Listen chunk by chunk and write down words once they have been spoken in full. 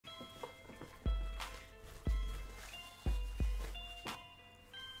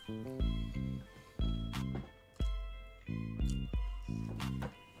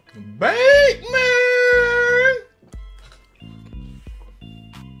Bateman!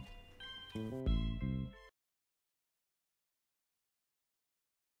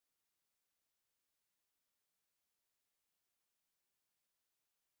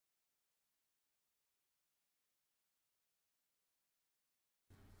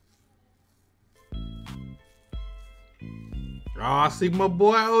 Oh, I see my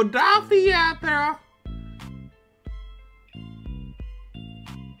boy Odafi out there.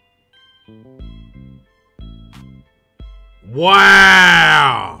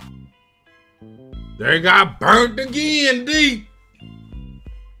 Wow! They got burnt again, D.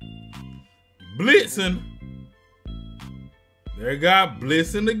 Blitzing. They got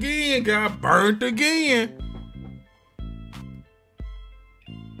blitzing again. Got burnt again.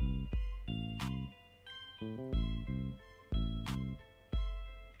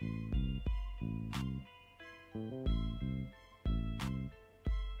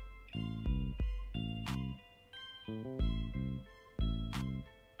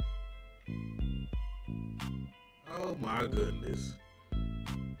 Oh my goodness.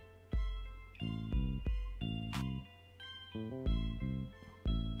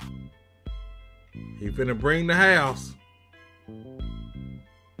 He finna bring the house.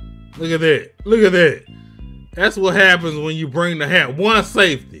 Look at that. Look at that. That's what happens when you bring the house. One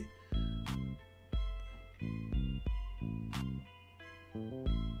safety.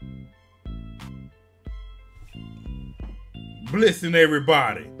 Blitzing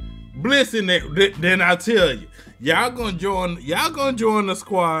everybody. Blitzing that. Then I tell you, y'all gonna join the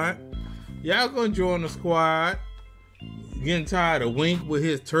squad. Y'all gonna join the squad. Getting tired of Wink with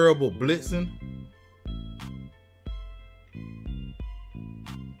his terrible blitzing.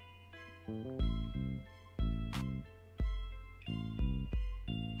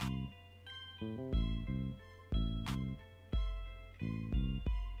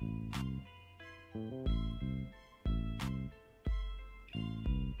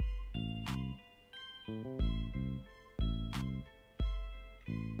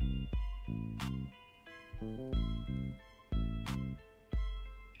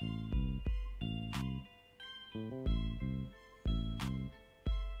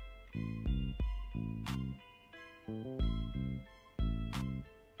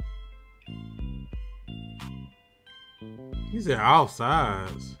 He said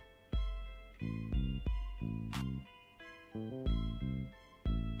offsides.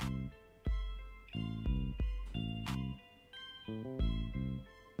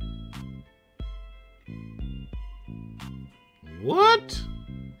 What?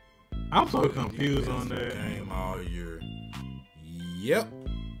 I'm so confused on that game all year. Yep.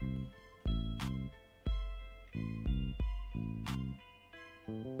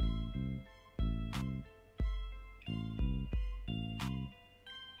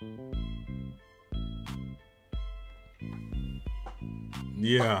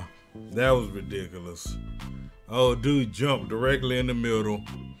 Yeah, that was ridiculous. Oh, dude jumped directly in the middle.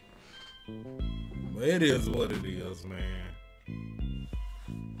 But it is what it is, man.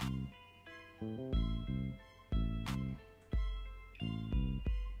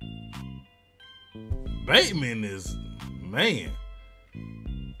 Bateman is, man.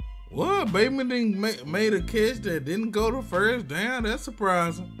 What? Bateman didn't made a catch that didn't go to first down? That's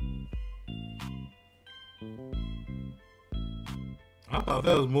surprising. I thought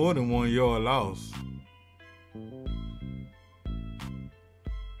that was more than 1 yard loss.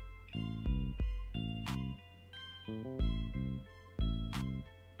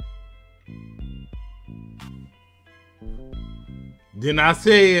 Then I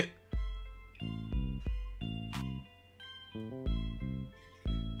said,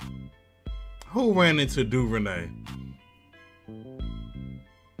 who ran into Duvernay?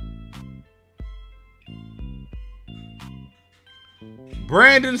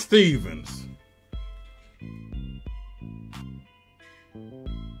 Brandon Stevens.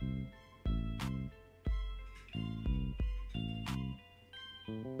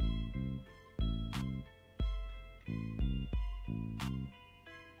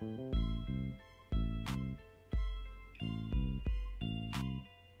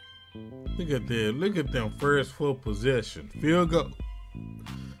 Look at that. Look at them first full possession. Field goal.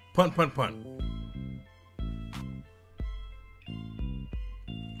 Punt, punt, punt.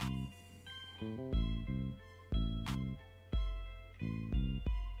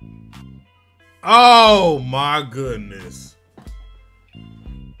 Oh my goodness.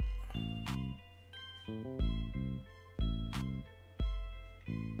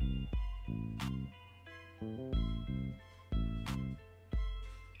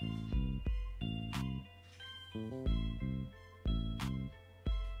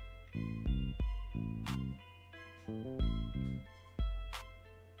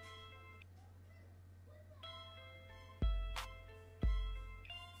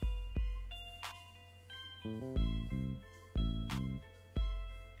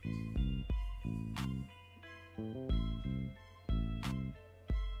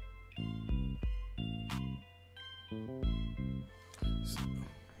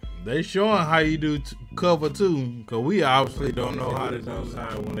 They showing how you do cover two, because we obviously don't know how to do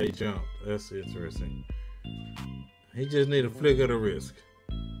side when they jump. That's interesting. He just need a flick of the wrist.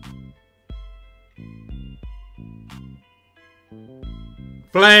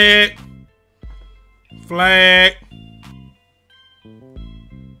 Flag. Flag.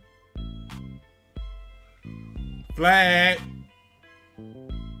 Flag.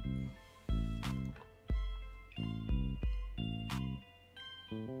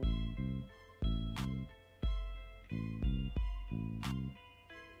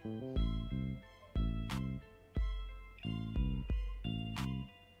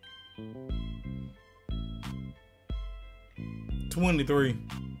 $23.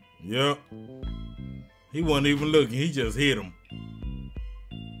 Yep. He wasn't even looking. He just hit him.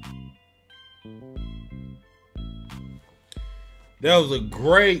 That was a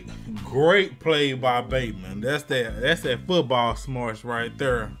great play by Bateman. That's that football smarts right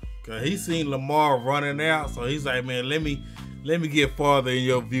there. Cause he seen Lamar running out, so he's like, man, let me get farther in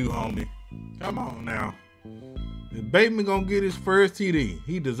your view, homie. Come on now. If Bateman gonna get his first TD,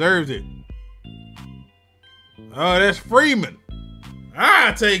 he deserves it. Oh, that's Freeman.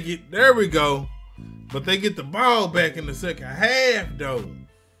 I take it. There we go. But they get the ball back in the second half, though.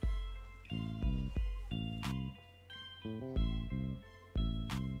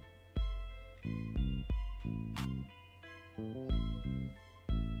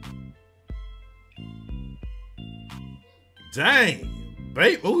 Dang.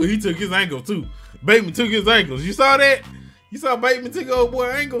 Bateman. Ooh, he took his ankle, too. Bateman took his ankles. You saw that? You saw Bateman took old boy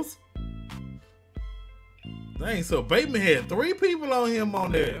ankles? Dang, so Bateman had 3 people on him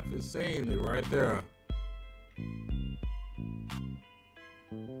on there. Just saying it right there.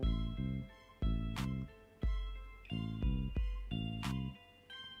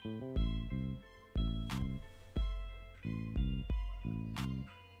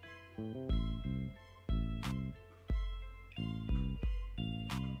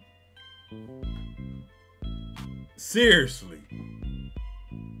 Seriously.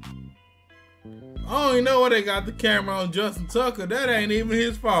 I don't even know why they got the camera on Justin Tucker. That ain't even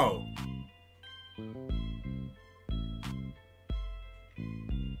his fault.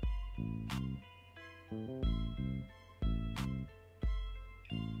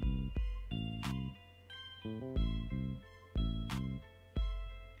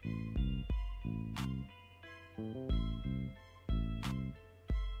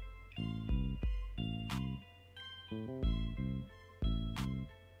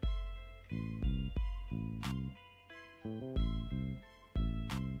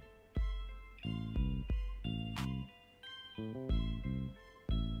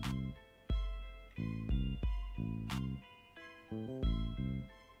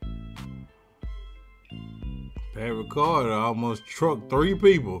 Pat Ricard almost trucked 3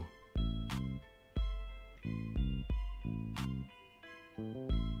 people.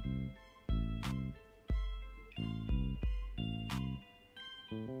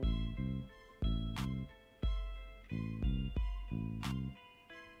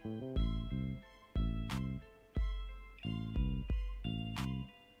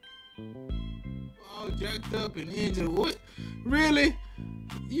 All jacked up and injured. What? Really?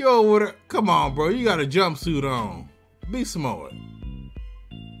 You over there? Come on, bro. You got a jumpsuit on. Be smart.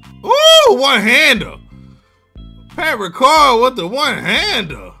 Ooh, one-hander. Pat Ricard with the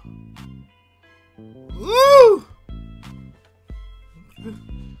one-hander. Ooh.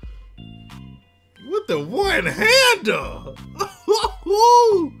 With the one-hander.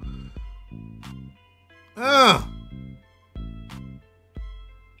 Ooh.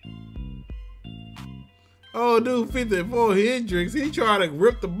 Oh, dude, 54 Hendricks. He tried to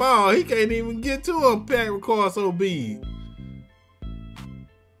rip the ball. He can't even get to him. Pat Ricard so big.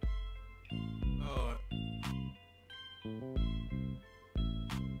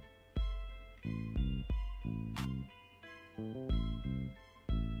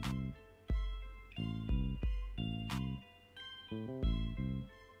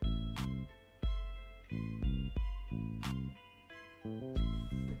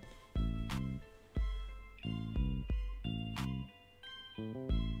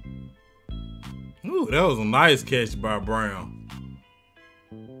 Ooh, that was a nice catch by Brown.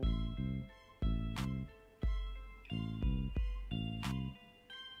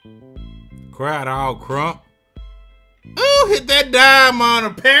 Crowd all crump. Ooh, hit that dime on a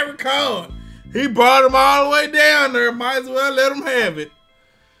Pat Ricard. He brought him all the way down there. Might as well let him have it.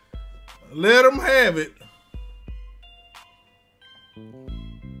 Let him have it.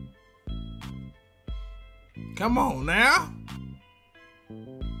 Come on now.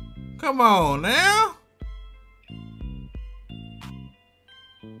 Come on now.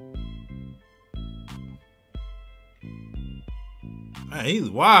 Man,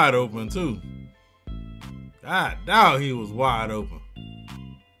 he's wide open too. God dog, he was wide open.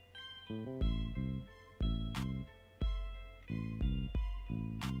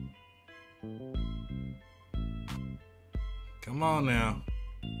 Come on now.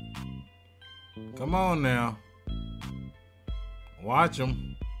 Come on now. Watch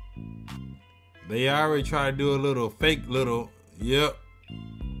them. They already try to do a little fake little, yep.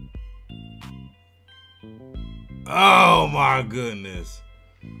 Oh my goodness.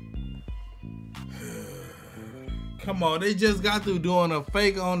 Come on, they just got through doing a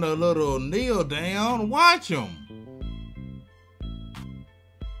fake on the little kneel down. Watch them.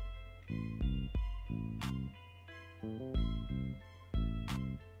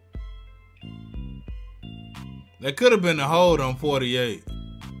 That could have been a hold on 48.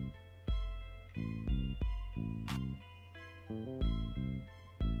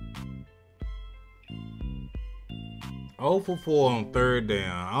 Oh for 4 on third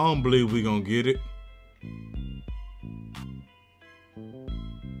down. I don't believe we're going to get it.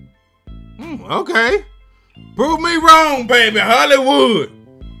 Okay. Prove me wrong, baby. Hollywood.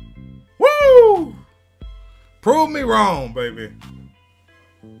 Woo! Prove me wrong, baby.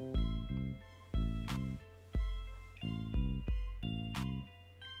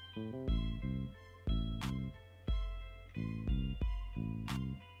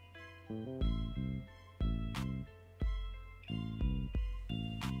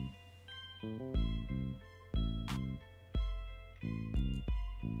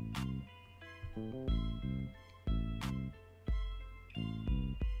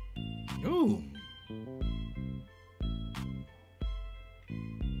 Ooh.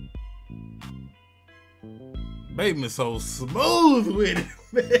 Baby so smooth with it,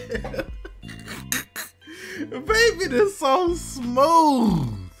 man. Baby is so smooth.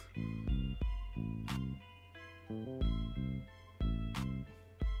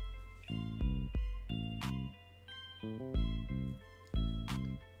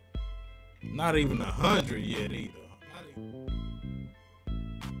 Not even 100 yet either.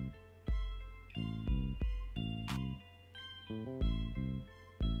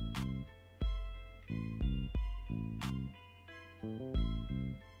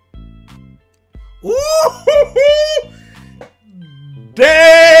 Ooh!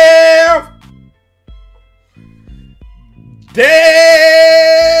 Damn!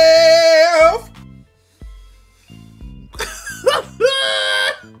 Damn!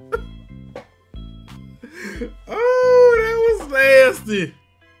 Oh, that was nasty.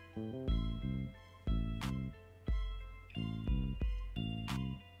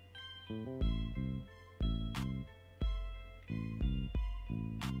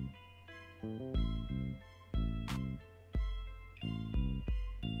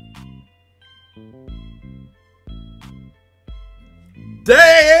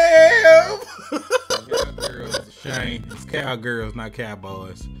 Damn! Cowgirls, shame. It's cowgirls, not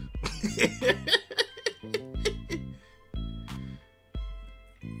cowboys. There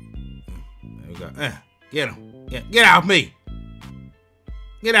we go. Get him. Get off me.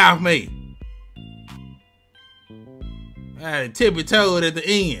 Get off me. I tippy-toed at the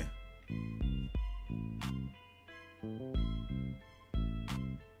end.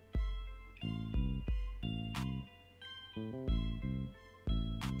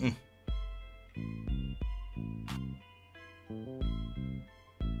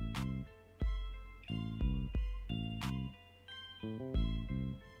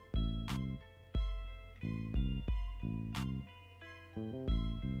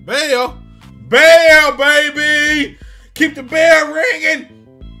 Bell! Bell, baby! Keep the bell ringing!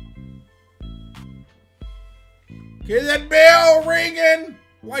 Get that bell ringing!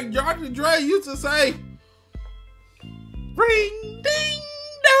 Like Dr. Dre used to say. Ring, ding,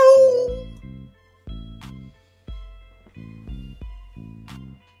 dong!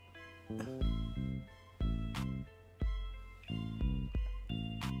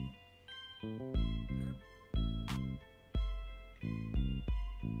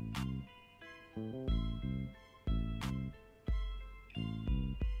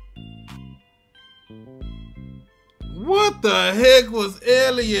 What the heck was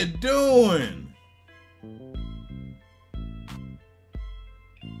Elliott doing?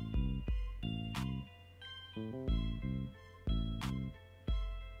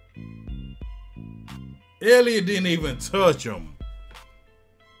 Elliott didn't even touch him.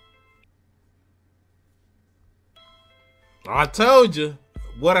 I told you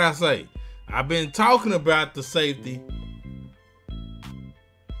what I say. I've been talking about the safety.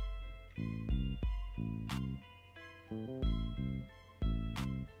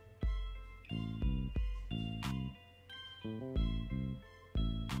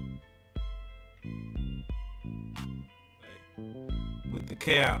 With the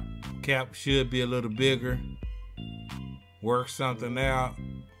cap should be a little bigger. Work something out.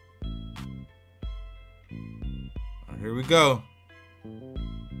 Here we go.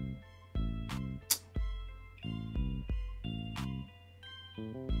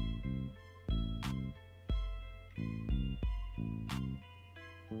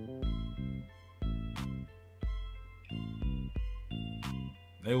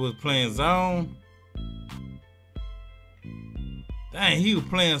 They was playing zone. Dang, he was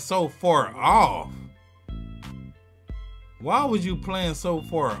playing so far off. Why was you playing so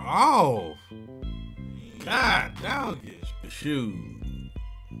far off? God, dog, shoot.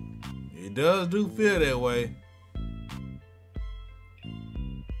 It does do feel that way.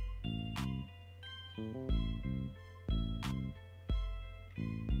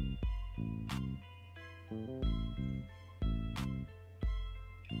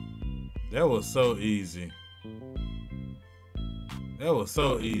 That was so easy. That was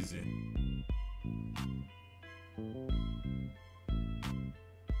so easy.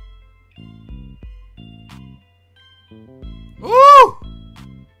 Woo!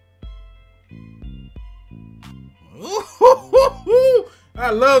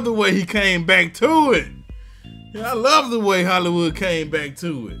 I love the way he came back to it. I love the way Hollywood came back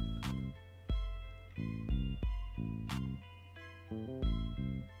to it.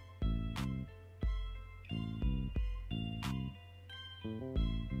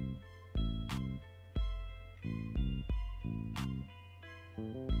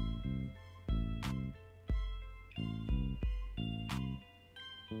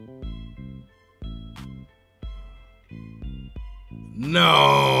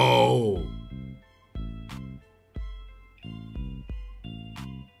 No.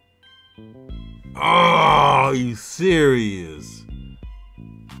 Oh, you serious?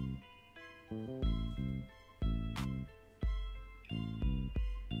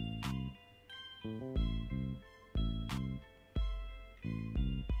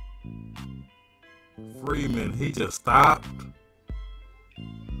 Freeman, he just stopped.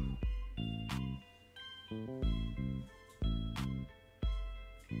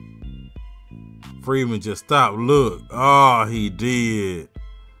 Freeman just stopped. Look. Oh, he did.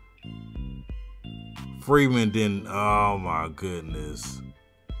 Freeman didn't. Oh, my goodness.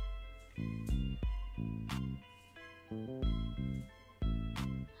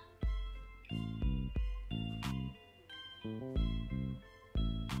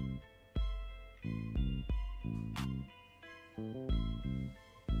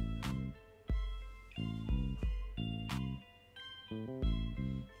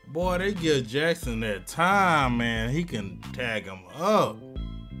 Boy, they give Jackson that time, man. He can tag him up.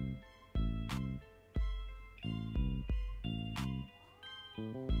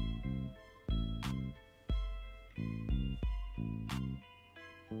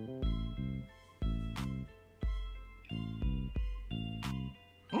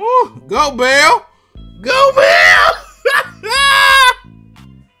 Ooh, go, Bell. Go, Bell.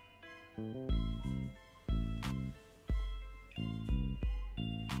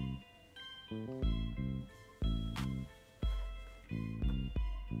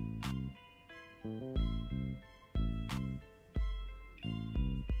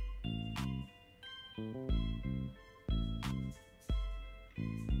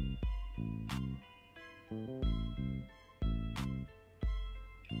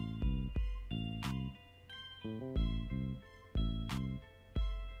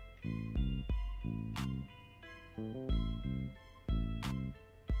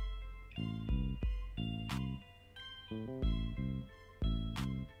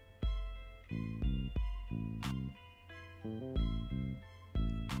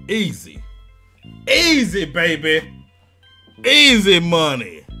 Easy. Easy, baby. Easy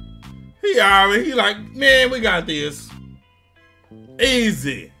money. He like, man, we got this.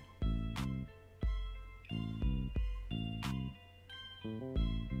 Easy.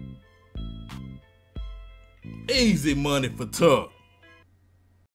 Easy money for Tuck.